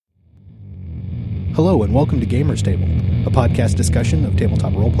Hello and welcome to Gamers Table, a podcast discussion of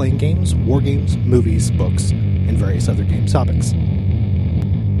tabletop role-playing games, war games, movies, books, and various other game topics.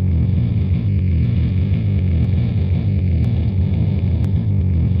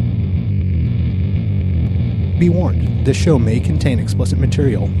 Be warned, this show may contain explicit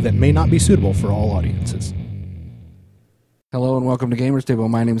material that may not be suitable for all audiences. Hello and welcome to Gamers Table.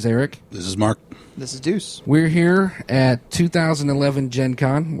 My name's Eric. This is Mark. This is Deuce. We're here at 2011 Gen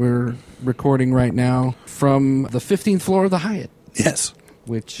Con. We're recording right now from the 15th floor of the Hyatt. Yes.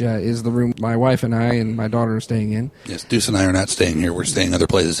 Which is the room my wife and I and my daughter are staying in. Yes, Deuce and I are not staying here. We're staying other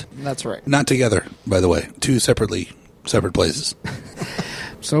places. That's right. Not together, by the way. Two separate places.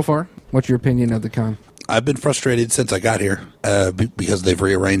 So far, what's your opinion of the con? I've been frustrated since I got here because they've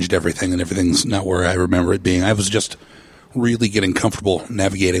rearranged everything and everything's not where I remember it being. I was just really getting comfortable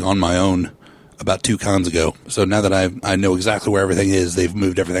navigating on my own about 2 cons ago. So now that I know exactly where everything is, they've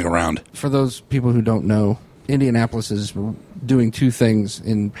moved everything around. For those people who don't know, Indianapolis is doing 2 things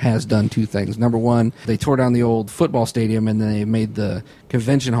and has done 2 things. Number one, they tore down the old football stadium and then they made the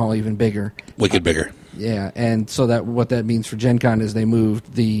convention hall even bigger. Wicked bigger. Yeah, and so that what that means for Gen Con is they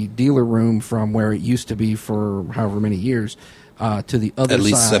moved the dealer room from where it used to be for however many years to the other side. At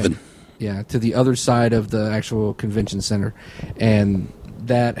least 7. Yeah, to the other side of the actual convention center. And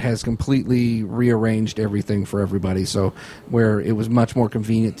that has completely rearranged everything for everybody. So where it was much more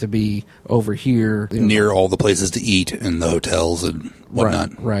convenient to be over here. Near all the places to eat and the hotels and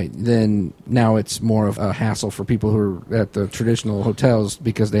whatnot. Right. Then now it's more of a hassle for people who are at the traditional hotels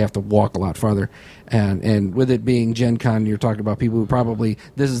because they have to walk a lot farther. And with it being Gen Con, you're talking about people who probably,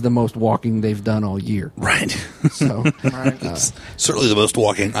 this is the most walking they've done all year. Right. So it's certainly the most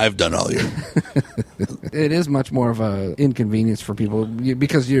walking I've done all year. It is much more of a inconvenience for people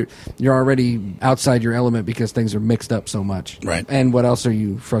because you're already outside your element because things are mixed up so much. Right. And what else are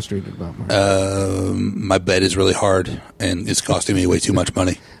you frustrated about, Mark? My bed is really hard and it's costing me way too much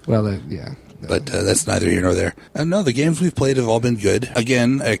money. Well, yeah. But that's neither here nor there. No, the games we've played have all been good.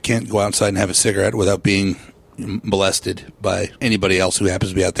 Again, I can't go outside and have a cigarette without being molested by anybody else who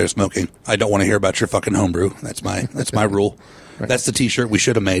happens to be out there smoking. I don't want to hear about your fucking homebrew. That's my rule. Right. That's the T-shirt we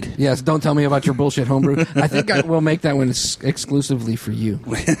should have made. Yes, don't tell me about your bullshit homebrew. I think I will make that one exclusively for you.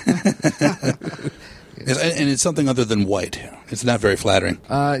 And it's something other than white. It's not very flattering.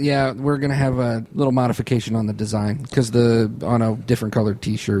 Yeah, we're going to have a little modification on the design because on a different colored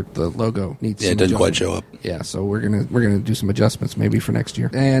T-shirt, the logo needs. Yeah, it doesn't quite show up. Yeah, so we're gonna do some adjustments maybe for next year.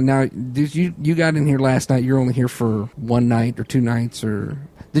 And now, did you got in here last night? You're only here for 1 night or 2 nights, or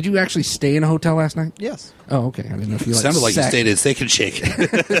did you actually stay in a hotel last night? Yes. Oh, okay. I didn't know if you sounded like you stayed at Steak and Shake.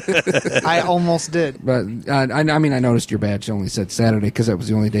 I almost did. But I mean, I noticed your badge only said Saturday because that was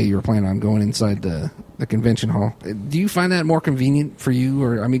the only day you were planning on going inside the convention hall. Do you find that more convenient for you,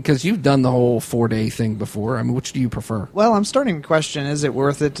 or I mean, because you've done the whole 4-day thing before? I mean, which do you prefer? Well, I'm starting to question: is it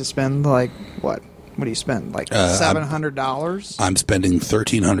worth it to spend what? What do you spend? Like $700? I'm spending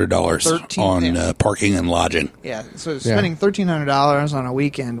 $1,300 on parking and lodging. Yeah, so spending $1,300 on a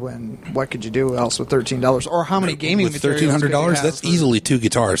weekend when what could you do else with $13? Or how many gaming with materials? With $1,300, that's easily 2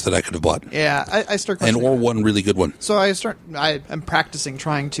 guitars that I could have bought. Yeah, I start or one really good one. So I'm practicing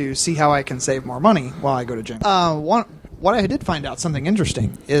trying to see how I can save more money while I go to Gen Con. What I did find out something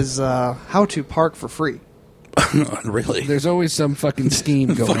interesting is how to park for free. Really? There's always some fucking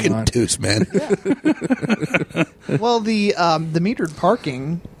scheme going fucking on. Deuce, man. Yeah. Well, the metered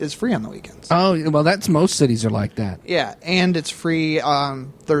parking is free on the weekends. Oh, well, that's most cities are like that. Yeah, and it's free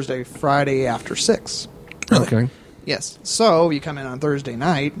on Thursday, Friday after 6. Really? Okay. Yes. So you come in on Thursday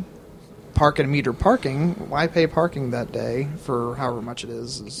night, park at a metered parking. Why pay parking that day for however much it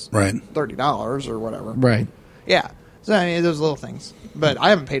is right. $30 or whatever. Right. Yeah. So I mean, those little things. But I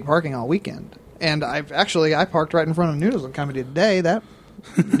haven't paid parking all weekend. And I parked right in front of Noodles and Company today. That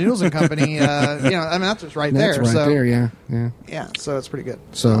Noodles and Company, I mean, that's just right there. That's right there, yeah. Yeah, so it's pretty good.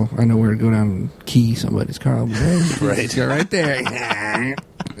 So I know where to go down and key somebody's car. Right. Go right there.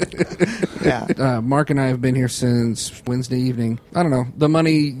 Yeah. Mark and I have been here since Wednesday evening. I don't know. The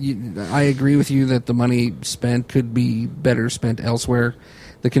money, I agree with you that the money spent could be better spent elsewhere.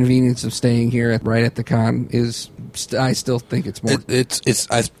 The convenience of staying here right at the con is, I still think it's more.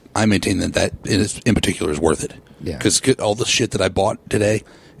 I maintain that in particular is worth it. Yeah. Because all the shit that I bought today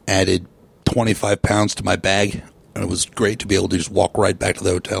added 25 pounds to my bag. And it was great to be able to just walk right back to the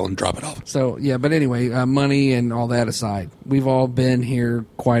hotel and drop it off. So, yeah, but anyway, money and all that aside, we've all been here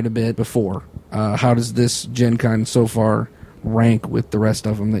quite a bit before. How does this Gen Con so far rank with the rest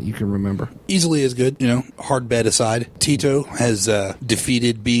of them that you can remember? Easily as good, hard bet aside. Tito has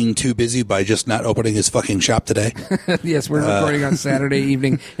defeated being too busy by just not opening his fucking shop today. Yes, we're recording on Saturday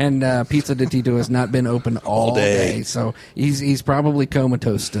evening, and Pizza de Tito has not been open all day. So he's probably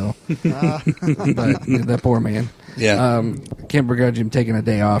comatose still. But that poor man. Yeah. Can't begrudge him taking a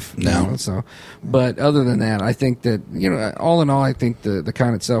day off. No. But other than that, I think that, all in all, I think the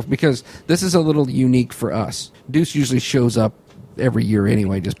con itself, because this is a little unique for us. Deuce usually shows up every year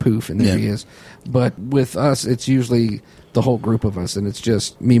anyway, just poof, and there he is. But with us, it's usually the whole group of us, and it's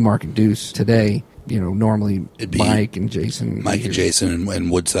just me, Mark, and Deuce today. Normally it'd be Mike and Jason. Mike and Jason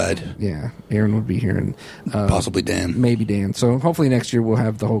and Woodside. Yeah, Aaron would be here, and possibly Dan. Maybe Dan. So hopefully next year we'll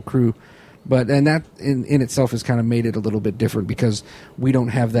have the whole crew. And that in itself has kind of made it a little bit different because we don't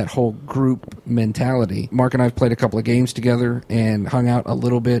have that whole group mentality. Mark and I have played a couple of games together and hung out a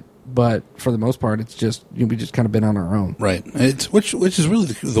little bit, but for the most part, it's just we just kind of been on our own. Right. It's which is really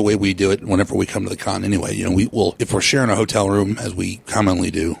the way we do it whenever we come to the con anyway. We will, if we're sharing a hotel room, as we commonly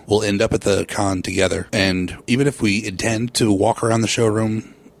do, we'll end up at the con together. And even if we intend to walk around the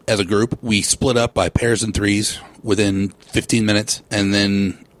showroom as a group, we split up by pairs and threes within 15 minutes, and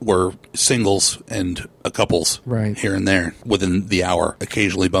then we're singles and a couples here and there within the hour,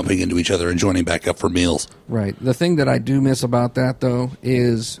 occasionally bumping into each other and joining back up for meals. Right. The thing that I do miss about that, though,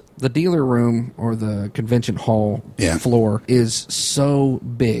 is the dealer room or the convention hall floor is so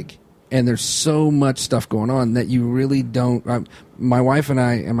big. And there's so much stuff going on that you really don't... my wife and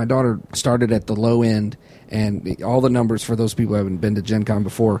I and my daughter started at the low end, and all the numbers for those people who haven't been to Gen Con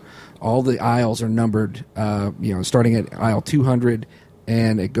before, all the aisles are numbered, starting at aisle 200...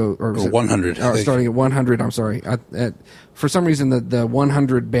 And it goes, or 100. Starting at 100. I'm sorry. For some reason, the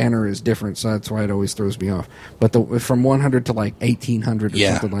 100 banner is different, so that's why it always throws me off. But from 100 to like 1800 or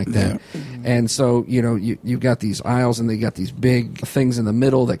something like that. Yeah. And so you've got these aisles, and they got these big things in the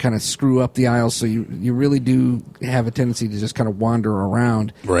middle that kind of screw up the aisles. So you really do have a tendency to just kind of wander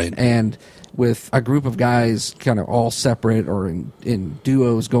around. Right. And with a group of guys kind of all separate or in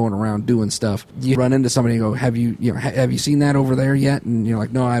duos going around doing stuff, you run into somebody and go, have you seen that over there yet? And you're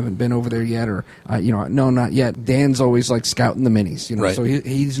like, no, I haven't been over there yet, or no, not yet. Dan's always like scouting the minis, right. So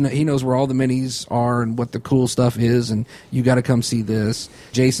he knows where all the minis are and what the cool stuff is, and you got to come see this.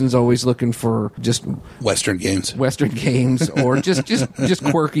 Jason's always looking for just Western games or just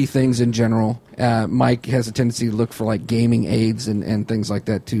quirky things in general. Mike has a tendency to look for like gaming aids and things like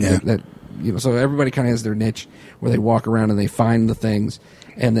that too. Yeah. So everybody kind of has their niche where they walk around and they find the things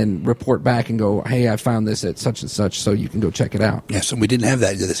and then report back and go, hey, I found this at such and such, so you can go check it out. Yes, and we didn't have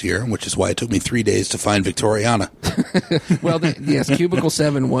that this year, which is why it took me 3 days to find Victoriana. Well, yes, Cubicle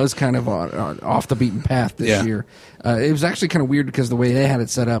 7 was kind of off the beaten path this year. It was actually kind of weird because the way they had it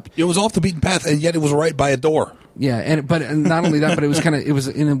set up. It was off the beaten path, and yet it was right by a door. Yeah, and not only that, but it was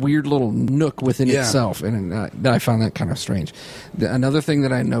in a weird little nook within itself, and I found that kind of strange. Another thing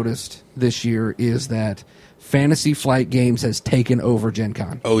that I noticed this year is that Fantasy Flight Games has taken over Gen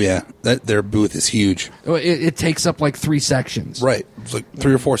Con. Oh, yeah. Their booth is huge. It takes up like 3 sections. Right. It's like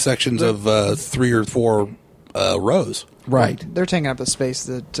 3 or 4 sections of 3 or 4 rows. Right. They're taking up the space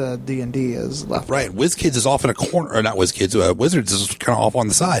that D&D is left. Right. WizKids is off in a corner. Or not WizKids. Wizards is kind of off on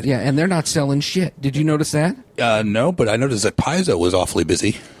the side. Yeah, and they're not selling shit. Did you notice that? No, but I noticed that Paizo was awfully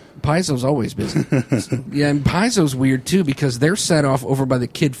busy. Paizo's always busy. Yeah, and Paizo's weird too because they're set off over by the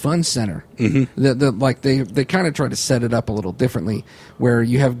Kid Fun Center. Mm-hmm. They kind of try to set it up a little differently, where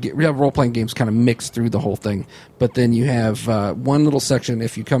you have role playing games kind of mixed through the whole thing, but then you have one little section.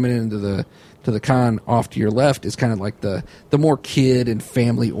 If you come into the con off to your left is kind of like the more kid and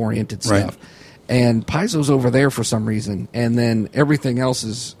family oriented stuff. Right. And Paizo's over there for some reason, and then everything else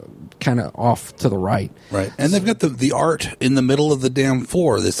is kind of off to the right. Right. And they've got the art in the middle of the damn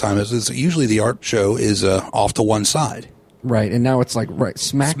floor this time. Usually the art show is off to one side. Right. And now it's like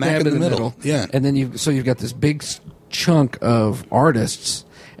smack dab in the middle. Yeah. And then you've got this big chunk of artists,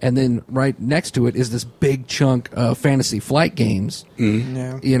 and then right next to it is this big chunk of Fantasy Flight Games.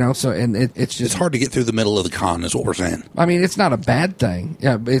 Mm-hmm. Yeah. So and it's just... It's hard to get through the middle of the con is what we're saying. I mean, it's not a bad thing.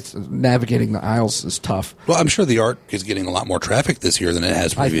 Yeah, it's navigating the aisles is tough. Well, I'm sure the art is getting a lot more traffic this year than it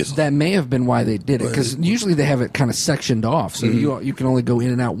has previously. That may have been why they did it, because usually they have it kind of sectioned off, so you can only go in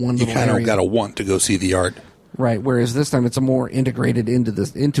and out one little area. You kind of got to want to go see the art. Right, whereas this time it's a more integrated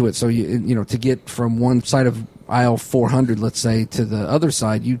into it. So to get from one side of aisle 400, let's say, to the other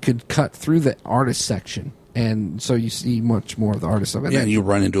side, you could cut through the artist section, and so you see much more of the artist of it. Yeah, and you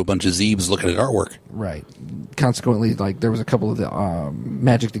run into a bunch of Zeebs looking at artwork. Right. Consequently, like there was a couple of the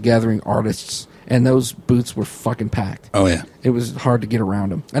Magic the Gathering artists and those booths were fucking packed. Oh, yeah. It was hard to get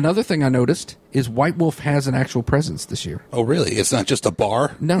around them. Another thing I noticed is White Wolf has an actual presence this year. Oh, really? It's not just a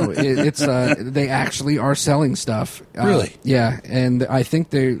bar? No, it's they actually are selling stuff. Really? Yeah, and I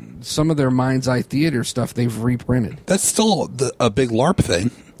think some of their Mind's Eye Theater stuff they've reprinted. That's still a big LARP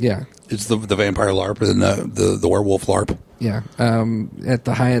thing. Yeah. It's the vampire LARP and the werewolf LARP. Yeah. At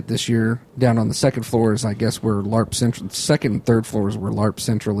the Hyatt this year, down on the second floor is, I guess, where LARP Central... Second and third floor is where LARP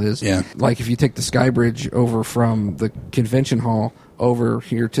Central is. Yeah. Like, if you take the Skybridge over from the convention hall over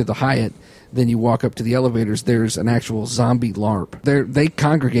here to the Hyatt, then you walk up to the elevators, there's an actual zombie LARP. They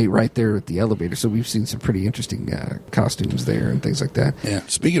congregate right there at the elevator, so we've seen some pretty interesting costumes there and things like that. Yeah.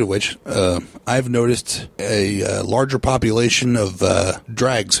 Speaking of which, I've noticed a larger population of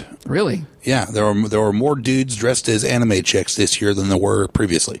drags. Really? Yeah, there were more dudes dressed as anime chicks this year than there were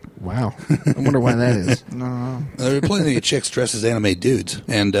previously. Wow. I wonder why that is. There were plenty of chicks dressed as anime dudes,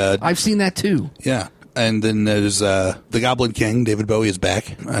 and I've seen that too. yeah. And then there's the Goblin King. David Bowie is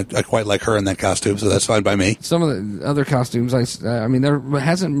back. I quite like her in that costume, so that's fine by me. Some of the other costumes, I mean, there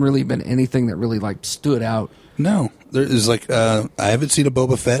hasn't really been anything that really like stood out. No, there is I haven't seen a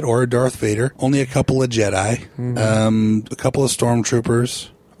Boba Fett or a Darth Vader. Only a couple of Jedi, a couple of Stormtroopers.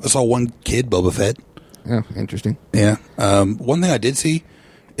 I saw one kid Boba Fett. Oh, interesting. Yeah. One thing I did see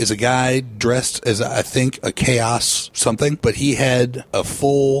is a guy dressed as, I think, a Chaos something, but he had a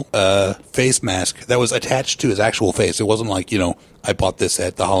full face mask that was attached to his actual face. It wasn't like, I bought this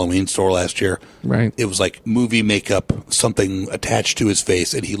at the Halloween store last year. Right. It was like movie makeup, something attached to his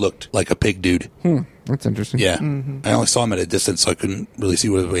face, and he looked like a pig dude. That's interesting. Yeah. I only saw him at a distance, so I couldn't really see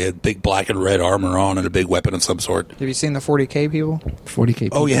what he had. Big black and red armor on and a big weapon of some sort. Have you seen the 40K people? 40K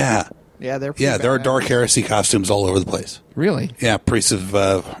people. Oh, yeah. Yeah, they're There are Dark Heresy costumes all over the place. Really? Yeah, priests of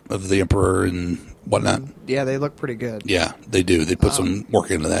the Emperor and whatnot. Yeah, they look pretty good. Yeah, they do. They put some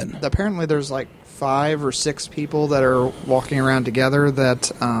work into that. Apparently, there's like 5 or 6 people that are walking around together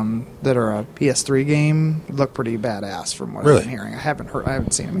that are a PS3 game. Look pretty badass from what Really? I'm hearing. I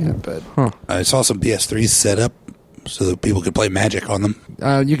haven't seen them yet, but I saw some PS3s set up so that people could play Magic on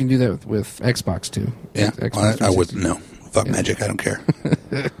them. You can do that with Xbox too. Yeah, Xbox I 360. wouldn't know. Fuck Magic, I don't care.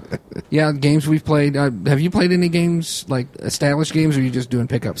 Yeah, games we've played. Have you played any games, like established games, or are you just doing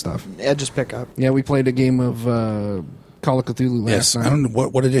pickup stuff? yeah, just pick up. Yeah, we played a game of Call of Cthulhu last Yes, night. I don't know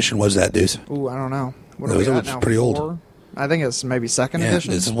what edition was that, dude. Ooh, I don't know. What It are we was at now? pretty old. 4? I think it's maybe second Yeah,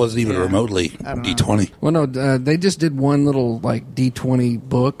 edition. this wasn't even Yeah. remotely I don't know. D20. Well, no, they just did one little like D20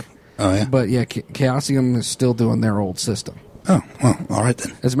 book. Oh yeah. But yeah, Chaosium is still doing their old system. Oh well, all right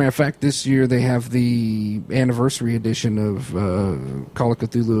then. As a matter of fact, this year they have the anniversary edition of Call of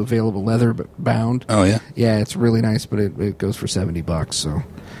Cthulhu available leather bound. Oh yeah. Yeah, it's really nice, but it goes for $70. So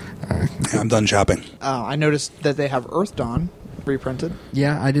Yeah, I'm done shopping. I noticed that they have Earth Dawn reprinted.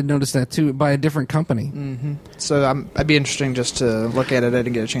 yeah, I did notice that too, by a different company. So I'd be interesting just to look at it. I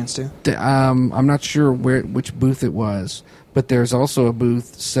didn't get a chance to. I'm not sure which booth it was, but there's also a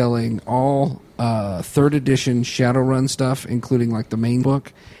booth selling all third edition Shadowrun stuff, including like the main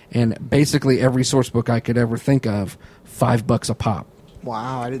book, and basically every source book I could ever think of, $5 a pop.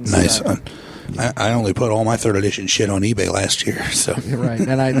 Wow, I didn't see Nice. that. I only put all my third edition shit on eBay last year, so Right,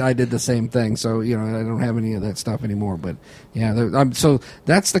 and I did the same thing. So I don't have any of that stuff anymore. But yeah, so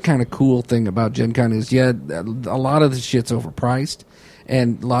that's the kind of cool thing about Gen Con is a lot of the shit's overpriced,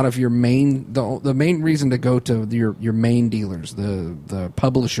 and a lot of your the main reason to go to your main dealers, the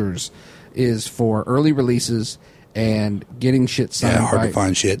publishers, is for early releases and getting shit signed. yeah, hard to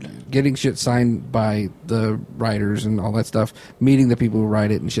find shit. Getting shit signed by the writers and all that stuff, meeting the people who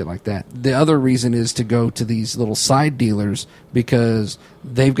write it and shit like that. The other reason is to go to these little side dealers because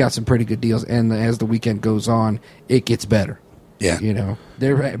they've got some pretty good deals, and as the weekend goes on, it gets better. Yeah.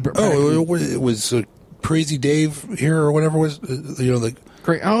 They're It was Crazy Dave here or whatever was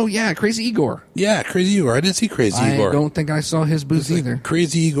Crazy Igor. Yeah, Crazy Igor. I didn't see Crazy I Igor. don't think I saw his booth either.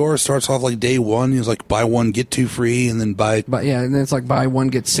 Crazy Igor starts off like day one. He was like buy one get 2 free, and then buy. But yeah, and then it's like buy one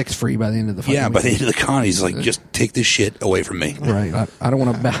get 6 free by the end of the fucking Yeah, by the weekend. end of the con, he's like, just take this shit away from me. Right. I don't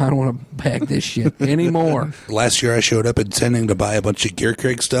want to bag this shit anymore. Last year, I showed up intending to buy a bunch of Gear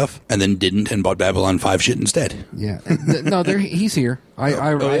Craig stuff, and then didn't, and bought Babylon 5 shit instead. Yeah. No, he's here.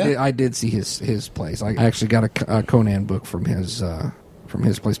 I did see his place. I actually got a Conan book from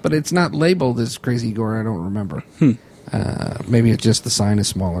his place, but it's not labeled as Crazy Igor. I don't remember. Maybe it's just the sign is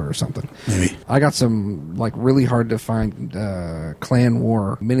smaller or something. Maybe. I got some like really hard to find Clan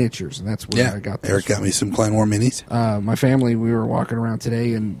War miniatures, and that's where Yeah, I got those Eric got from. me some Clan War minis. My family, we were walking around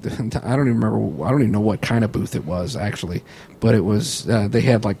today, and I don't even remember. I don't even know what kind of booth it was actually, but it was they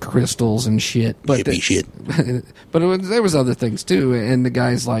had like crystals and shit. But Hippie shit. but there was other things too, and the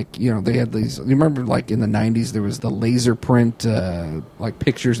guys like they had these. You remember like in the '90s there was the laser print like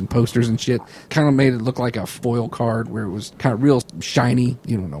pictures and posters and shit. Kind of made it look like a foil card where it was kind of real shiny.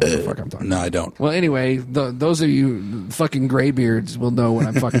 You don't know what the fuck I'm talking No, about. I don't. Well, anyway, those of you fucking graybeards will know what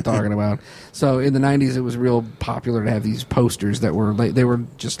I'm fucking talking about. So in the '90s, it was real popular to have these posters that were they were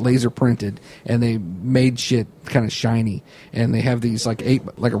just laser printed, and they made shit kind of shiny, and they have these like a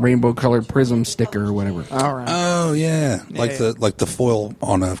rainbow colored prism sticker or whatever. All right. Oh yeah, like Yeah. the foil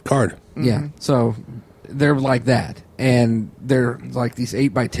on a card. Yeah, so they're like that, and they're like these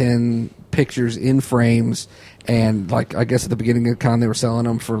 8x10 pictures in frames, and like I guess at the beginning of the con they were selling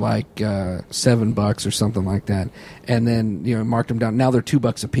them for like $7 or something like that, and then marked them down. Now they're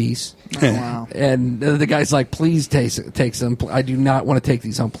 $2 a piece. Oh, wow. And the guy's like, please take some. I do not want to take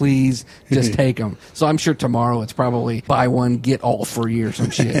these home. Please just take them. So I'm sure tomorrow it's probably buy one, get all free or some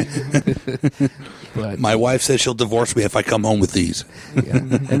shit. But My wife says she'll divorce me if I come home with these. yeah.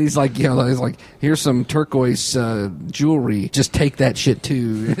 And he's like, he's like, here's some turquoise jewelry. Just take that shit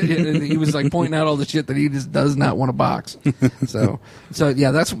too. And he was like pointing out all the shit that he just does not want to box. So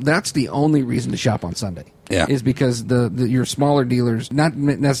yeah, that's the only reason to shop on Sunday. Yeah. Is because your smaller dealers, not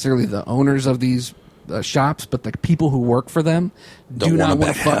necessarily the owners of these shops, but the people who work for them do not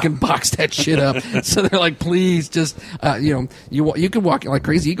want to fucking box that shit up. So they're like, please just, you can walk like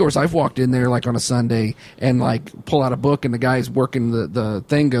Crazy Igor's. I've walked in there like on a Sunday and like pull out a book, and the guy's working the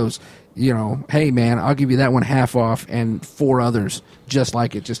thing goes, hey man, I'll give you that one half off and 4 others just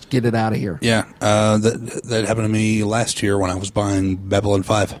like it. Just get it out of here. Yeah, that happened to me last year when I was buying Babylon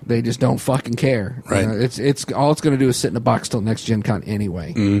 5. They just don't fucking care. Right. It's all it's going to do is sit in a box till next Gen Con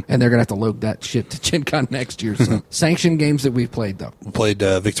anyway, and they're going to have to load that shit to Gen Con next year. So sanctioned games that we've played though. We played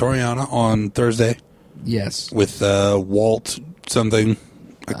Victoriana on Thursday Yes, with Walt something.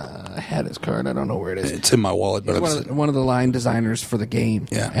 I had his card. I don't know where it is. It's in my wallet, but One of the line designers for the game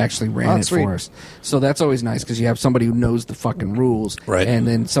actually ran Oh, it sweet. for us. So that's always nice because you have somebody who knows the fucking rules, Right. and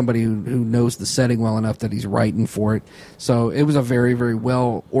then somebody who knows the setting well enough that he's writing for it. So it was a very, very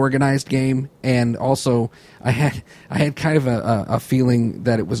well organized game, and also I had kind of a feeling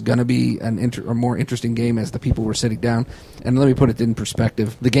that it was going to be a more interesting game as the people were sitting down. And let me put it in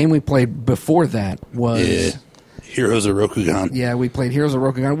perspective: the game we played before that was. Heroes of Rokugan. Yeah, we played Heroes of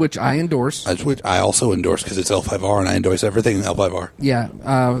Rokugan, which I endorse. Which I also endorse because it's L5R, and I endorse everything in L5R. Yeah,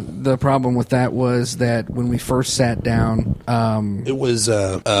 the problem with that was that when we first sat down, It was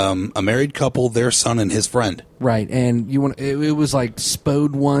a married couple, their son, and his friend. right, and it was like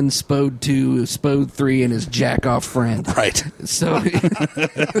Spode 1, Spode 2, Spode 3, and his jack-off friend. Right. So,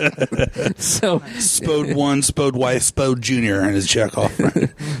 Spode 1, Spode wife, Spode Jr., and his jack-off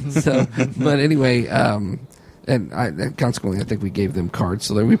friend. but anyway, and consequently, I think we gave them cards,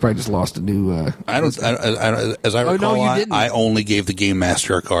 so we probably just lost a new. As I no, recall, you didn't. I only gave the Game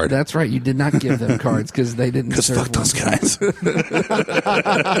Master a card. That's right, you did not give them cards because they didn't. Because fuck those guys.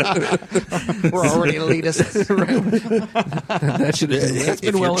 We're already elitists. That should have been. That's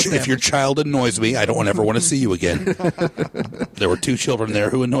been well if established. your child annoys me, I don't ever want to see you again. There were 2 children there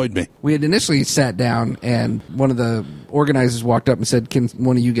who annoyed me. We had initially sat down, and one of the organizers walked up and said, "Can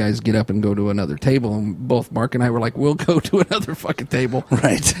one of you guys get up and go to another table?" And both Mark and I were like, "We'll go to another fucking table."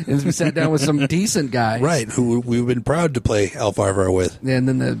 Right. And we sat down with some decent guys. Right, who we've been proud to play L5R with. And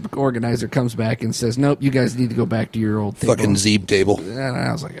then the organizer comes back and says, "Nope, you guys need to go back to your old table." Fucking Zeeb table. And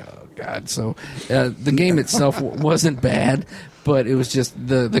I was like, "Oh God!" So the game itself wasn't bad, but it was just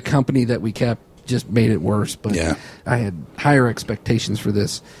the company that we kept just made it worse. But Yeah. I had higher expectations for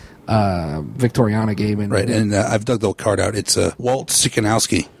this Victoriana game, and Right, and I've dug the card out. It's Walt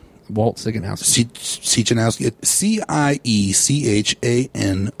Sichanowski. Walt Sichanowski. Sichanowski. Ciechanowski.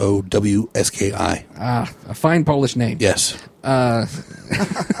 A fine Polish name. Yes.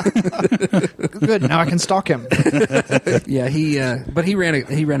 Good. Now I can stalk him. Yeah, but he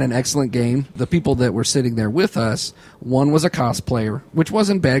ran an excellent game. The people that were sitting there with us, one was a cosplayer, which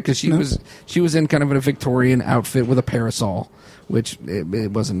wasn't bad because she was in kind of a Victorian outfit with a parasol, which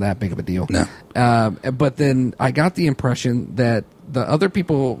it wasn't that big of a deal. No. But then I got the impression that the other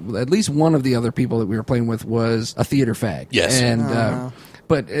people, at least one of the other people that we were playing with, was a theater fag. Yes. And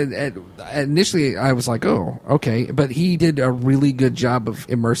but initially I was like, oh, okay. But he did a really good job of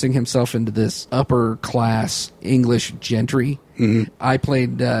immersing himself into this upper class English gentry I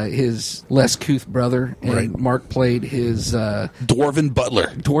played his less couth brother, and Right. Mark played his Dwarven butler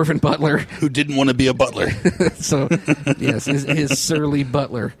dwarven butler. who didn't want to be a butler. So yes, his surly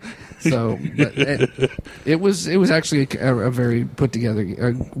butler. So but it was actually a very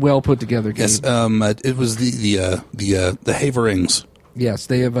well put together game. Yes, it was the Haverings. Yes,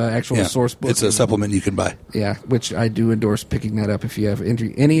 they have an actual Yeah, source book. it's a supplement you can buy. Yeah, which I do endorse picking that up if you have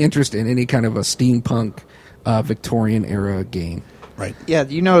any interest in any kind of a steampunk Victorian era game. Right. Yeah,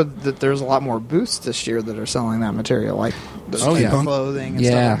 you know that there's a lot more booths this year that are selling that material, like the Oh, yeah. clothing and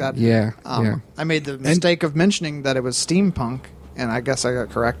Yeah, stuff like that. yeah. I made the mistake of mentioning that it was steampunk, and I guess I got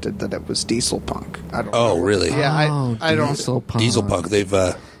corrected that it was diesel punk. I don't. Oh, know. really? Yeah, I don't. Diesel Punk. They've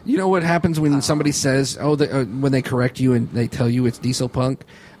You know what happens when somebody says, when they correct you and they tell you it's diesel punk?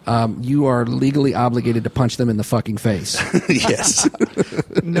 You are legally obligated to punch them in the fucking face. yes,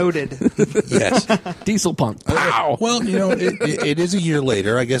 Noted. yes. Diesel punk. Pow! Well, it is a year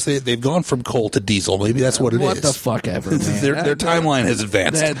later. I guess they've gone from coal to diesel. Maybe that's what it is. What the fuck ever, man. Their timeline has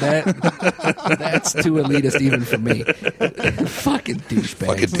advanced. That's too elitist even for me. Fucking douchebags.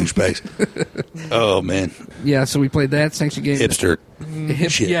 Fucking douchebags. Oh man, Yeah, so we played that sanction game. hipster.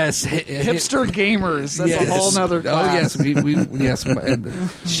 Hip, yes. Hipster gamers. That's Yes. a whole nother Oh class. yes, we yes.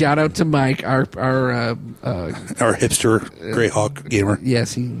 Shout out to Mike, our Our hipster Greyhawk gamer.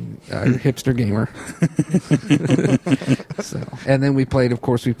 yes, our hipster gamer. So, and then we played a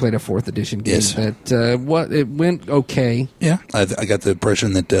fourth edition game Yes. that it went okay. Yeah, I got the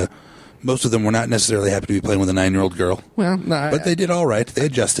impression that most of them were not necessarily happy to be playing with a 9-year-old girl, Well, no, but they did all right. They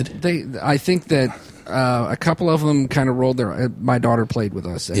adjusted. I think that a couple of them kind of rolled their. My daughter played with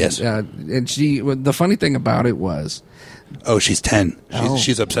us. And, Yes. and the funny thing about it was, Oh, she's 10. Oh.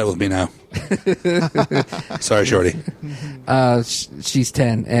 She's upset with me now. Sorry, Shorty. she's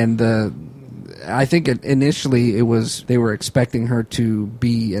 10, and I think initially they were expecting her to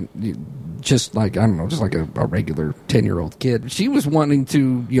be just like, I don't know, just like a regular 10-year-old kid. She was wanting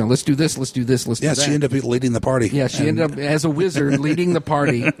to, let's do this, let's do this, let's Yeah, do that. she ended up leading the party. Yeah, she ended up as a wizard leading the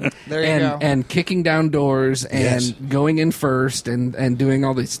party. There you and, go. And kicking down doors and Yes. going in first and doing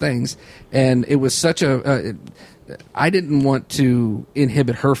all these things. And it was such I didn't want to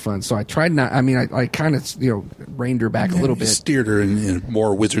inhibit her fun, so I tried not. I mean, I kind of reined her back a little bit. Steered her in a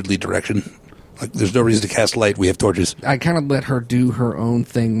more wizardly direction. Like, there's no reason to cast light. We have torches. I kind of let her do her own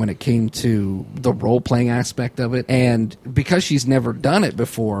thing when it came to the role-playing aspect of it. And because she's never done it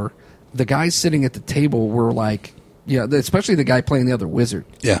before, the guys sitting at the table were like, especially the guy playing the other wizard.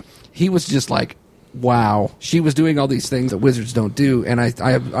 Yeah. He was just like, wow. She was doing all these things that wizards don't do. And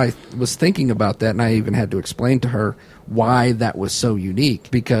I was thinking about that, and I even had to explain to her why that was so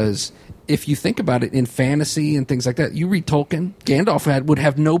unique. Because if you think about it, in fantasy and things like that, you read Tolkien, Gandalf would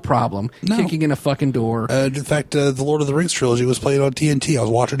have no problem kicking in a fucking door. In fact, the Lord of the Rings trilogy was played on TNT. I was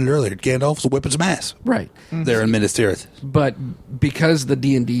watching it earlier. Gandalf was whipping some ass. Right. There in Minas Tirith. But because the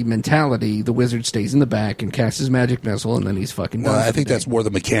D&D mentality, the wizard stays in the back and casts his magic missile, and then he's fucking done. Well, for I the think day. that's more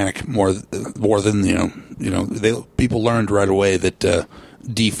the mechanic, more than people learned right away that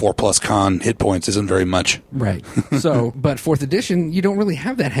D4 plus con hit points isn't very much. Right. So, but 4th edition, you don't really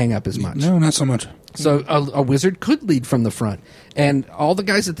have that hang up as much. No, not so much. So a wizard could lead from the front. And all the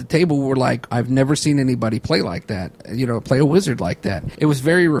guys at the table were like, I've never seen anybody play like that, play a wizard like that. It was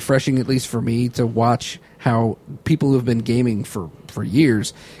very refreshing, at least for me, to watch how people who have been gaming for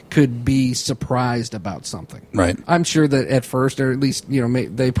years could be surprised about something. Right. I'm sure that at first, or at least,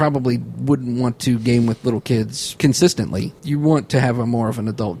 they probably wouldn't want to game with little kids consistently. You want to have a more of an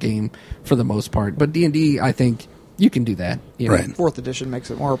adult game for the most part. But D&D, I think you can do that. Right. 4th edition makes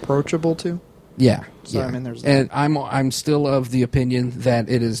it more approachable too. Yeah. So, yeah. I mean, there's and I'm still of the opinion that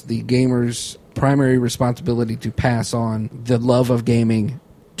it is the gamer's primary responsibility to pass on the love of gaming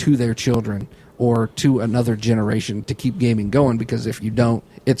to their children or to another generation to keep gaming going, because if you don't,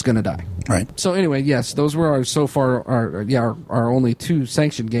 it's going to die. Right. So anyway, yes, those were our only 2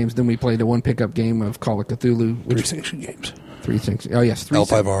 sanctioned games. Then we played a 1 pickup game of Call of Cthulhu, 3 sanctioned games. 3 sanctioned. Oh yes, 3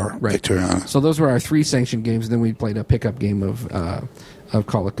 L5R, right. Victoriana. So those were our 3 sanctioned games. Then we played a pickup game of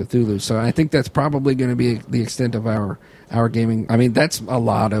Call of Cthulhu. So I think that's probably going to be the extent of our gaming. I mean, that's a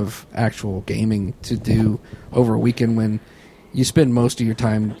lot of actual gaming to do over a weekend when you spend most of your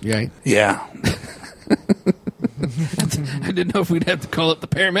time. Right? Yeah. I didn't know if we'd have to call up the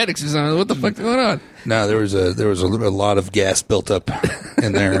paramedics or something. What the fuck's going on? No, there was a lot of gas built up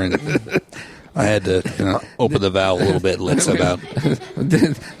in there, and I had to open the valve a little bit and let some out.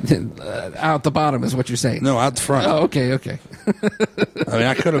 Out the bottom is what you're saying. No, out the front. Oh, okay. I mean,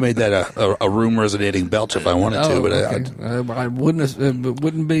 I could have made that a room resonating belch if I wanted to, but okay. I wouldn't. It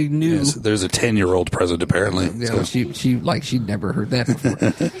wouldn't be new. yes, there's a 10-year-old present apparently. Yeah, So. she'd never heard that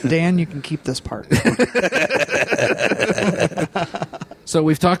before. Dan, you can keep this part. So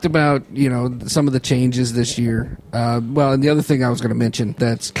we've talked about, some of the changes this year. Well, and the other thing I was going to mention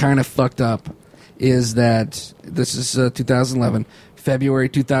that's kind of fucked up is that this is 2011. February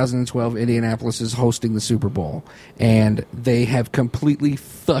 2012, Indianapolis is hosting the Super Bowl, and they have completely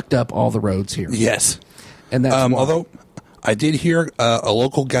fucked up all the roads here. Yes. And that's why. Although I did hear a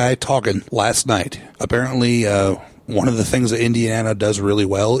local guy talking last night. Apparently, one of the things that Indiana does really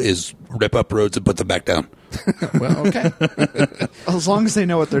well is rip up roads and put them back down. Well, okay. As long as they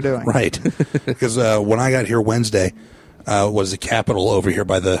know what they're doing. Right. Because when I got here Wednesday, was the Capitol over here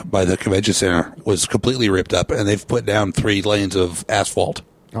by the convention center was completely ripped up, and they've put down 3 lanes of asphalt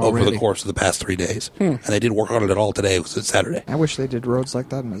over really? the course of the past 3 days. And they didn't work on it at all today because it's Saturday. I wish they did roads like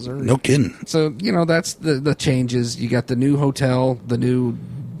that in Missouri. No kidding. So, that's the changes. You got the new hotel, the new,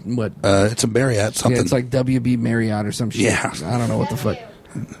 what? It's a Marriott something. Yeah, it's like WB Marriott or some shit. Yeah. I don't know what the fuck.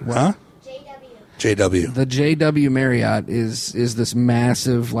 Huh? JW. The JW Marriott is this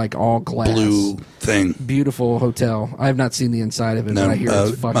massive, like, all glass, Blue thing. beautiful hotel. I have not seen the inside of it, but I hear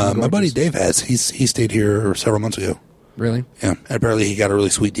it's fucking gorgeous. my buddy Dave has. He stayed here several months ago. Really? Yeah, and apparently he got a really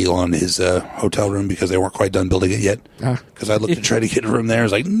sweet deal on his hotel room because they weren't quite done building it yet. Because I looked to try to get a room there. I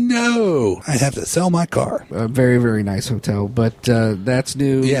was like, no, I have to sell my car. A very, very nice hotel, but that's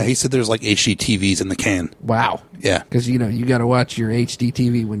new. Yeah, he said there's like HD TVs in the can. Wow. Yeah. Because, you got to watch your HD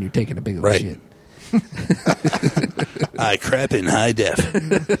TV when you're taking a big old Right. shit. I crap in high def.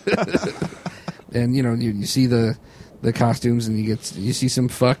 And, you see the costumes, and you see some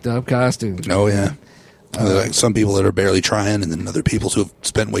fucked up costumes. Oh, yeah. Like some people that are barely trying, and then other people who have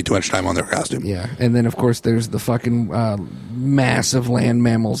spent way too much time on their costume. Yeah, and then of course there's the fucking massive land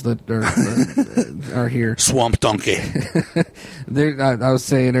mammals that are here. Swamp donkey. I was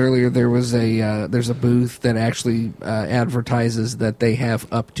saying earlier there's a booth that actually advertises that they have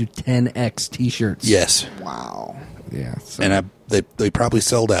up to 10X T-shirts. Yes. Wow. Yeah, so And they probably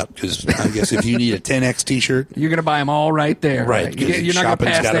sold out because I guess if you need a 10X T-shirt, you're gonna buy them all right there. Right, 'cause You're not gonna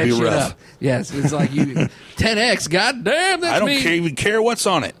shopping's pass gotta that be shit rough. up. Yes, it's like you 10X. God damn, that's I don't me. even care what's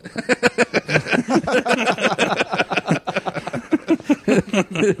on it.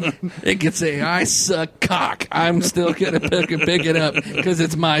 It could say, "I suck cock." I'm still gonna pick it up because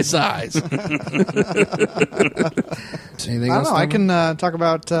it's my size. Anything I else? don't know. I Tom? can talk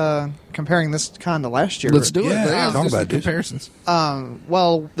about comparing this con to last year. Let's do it. Yeah, Yeah, talk just about it, dude. comparisons.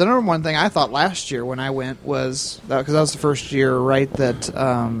 Well, the number one thing I thought last year when I went was because that was the first year, right, that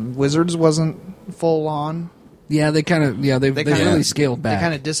Wizards wasn't full on. Yeah, they kind of they've They kinda- really scaled back. They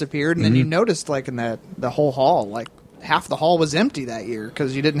kind of disappeared, and then you noticed like in the whole hall, like half the hall was empty that year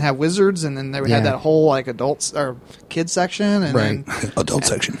because you didn't have Wizards, and then they Yeah. had that whole like adults or kids section, and Right. then Adult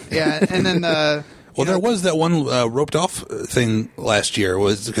section. yeah, and then Well, there was that one roped off thing last year.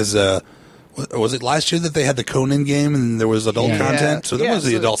 Was because was it last year that they had the Conan game and there was adult Yeah. content? So there Yeah, was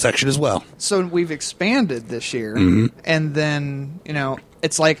the so- adult section as well. So we've expanded this year, Mm-hmm. and then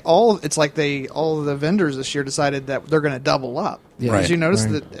it's like all of the vendors this year decided that they're going to double up. Yeah. Right. Did you notice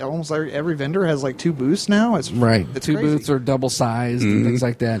Right. that almost every vendor has like 2 booths now? It's Right, It's two crazy. booths are double sized and things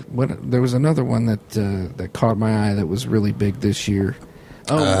like that. There was another one that caught my eye that was really big this year.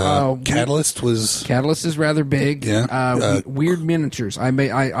 Catalyst was Catalyst is rather big. Yeah. Weird Miniatures.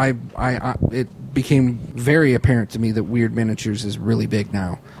 It became very apparent to me that Weird Miniatures is really big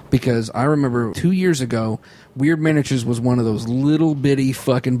now because I remember 2 years ago, Weird Miniatures was one of those little bitty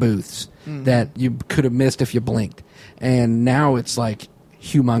fucking booths that you could have missed if you blinked, and now it's like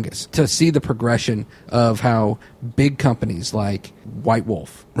humongous. To see the progression of how big companies like White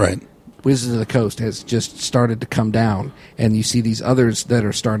Wolf, right. Wizards of the Coast has just started to come down, and you see these others that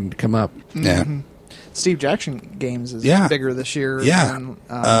are starting to come up. Yeah. Steve Jackson Games is Yeah. bigger this year Yeah. than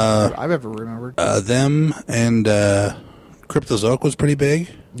I've ever remembered. Them and Cryptozoic was pretty big.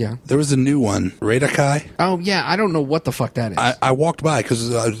 Yeah. There was a new one, Radakai. Oh yeah, I don't know what the fuck that is. I walked by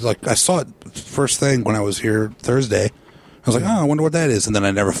because I saw it first thing when I was here Thursday. I was like, oh, I wonder what that is, and then I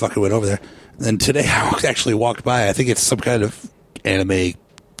never fucking went over there. And then today I actually walked by. I think it's some kind of anime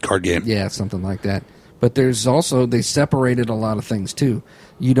card game. Yeah, something like that. But there's also they separated a lot of things too.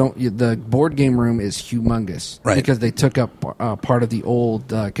 The board game room is humongous, Right. Because they took up part of the old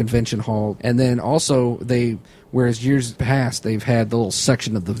convention hall, and then also whereas years past they've had the little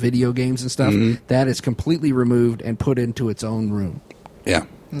section of the video games and stuff that is completely removed and put into its own room. Yeah.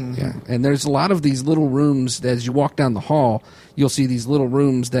 Yeah, and there's a lot of these little rooms. As you walk down the hall, you'll see these little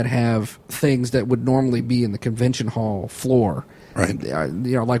rooms that have things that would normally be in the convention hall floor. Right.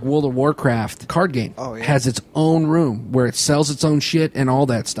 Like World of Warcraft card game has its own room where it sells its own shit and all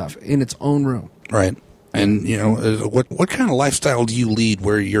that stuff in its own room. Right. And what kind of lifestyle do you lead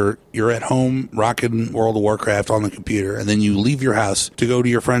where you're at home rocking World of Warcraft on the computer, and then you leave your house to go to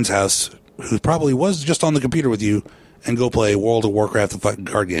your friend's house who probably was just on the computer with you and go play World of Warcraft, the fucking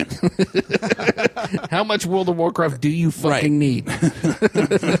card game? How much World of Warcraft do you fucking need? I'm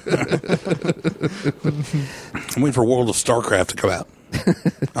waiting for World of StarCraft to come out.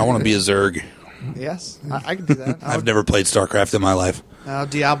 I want to be a Zerg. Yes, I can do that. I've never played StarCraft in my life.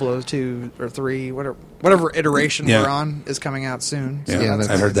 Diablo 2 or 3, whatever iteration we're on, is coming out soon. So Yeah,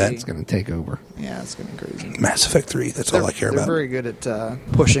 I heard that. It's going to take over. Yeah, it's going to be crazy. Mass Effect 3, that's all I care They're about. very good at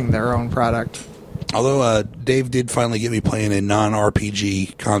pushing their own product. Although Dave did finally get me playing a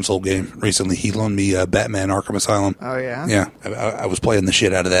non-RPG console game recently. He loaned me Batman Arkham Asylum. Oh, yeah? Yeah, I was playing the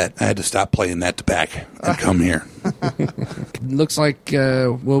shit out of that. I had to stop playing that to back and come here. Looks like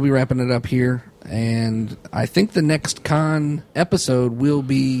we'll be wrapping it up here. And I think the next con episode will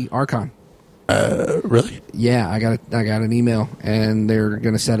be Archon. Really? Yeah, I got an email, and they're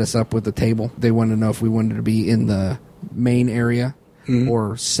going to set us up with a table. They wanted to know if we wanted to be in the main area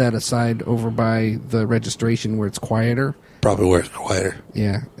or set aside over by the registration where it's quieter. Probably where it's quieter.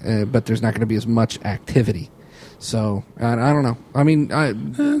 Yeah, but there's not going to be as much activity. So I don't know. I mean,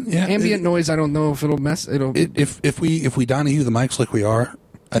 ambient noise. I don't know if it'll mess. If we Donahue the mics like we are,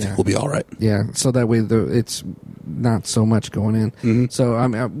 I think we'll be all right. Yeah, so that way it's not so much going in. Mm-hmm. So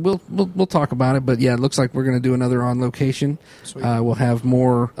we'll talk about it. But yeah, it looks like we're going to do another on location. We'll have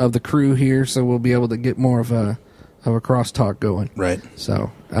more of the crew here, so we'll be able to get more of a crosstalk going. Right.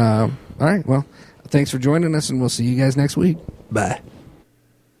 So all right. Well, thanks for joining us, and we'll see you guys next week. Bye.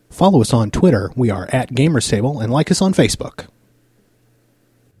 Follow us on Twitter. We are at GamersTable, and like us on Facebook.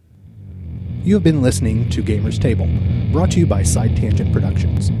 You have been listening to Gamers Table, brought to you by Side Tangent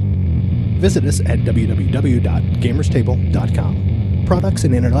Productions. Visit us at www.gamerstable.com. Products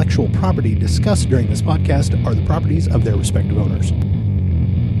and intellectual property discussed during this podcast are the properties of their respective owners.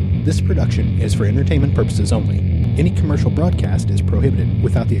 This production is for entertainment purposes only. Any commercial broadcast is prohibited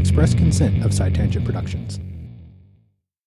without the express consent of Side Tangent Productions.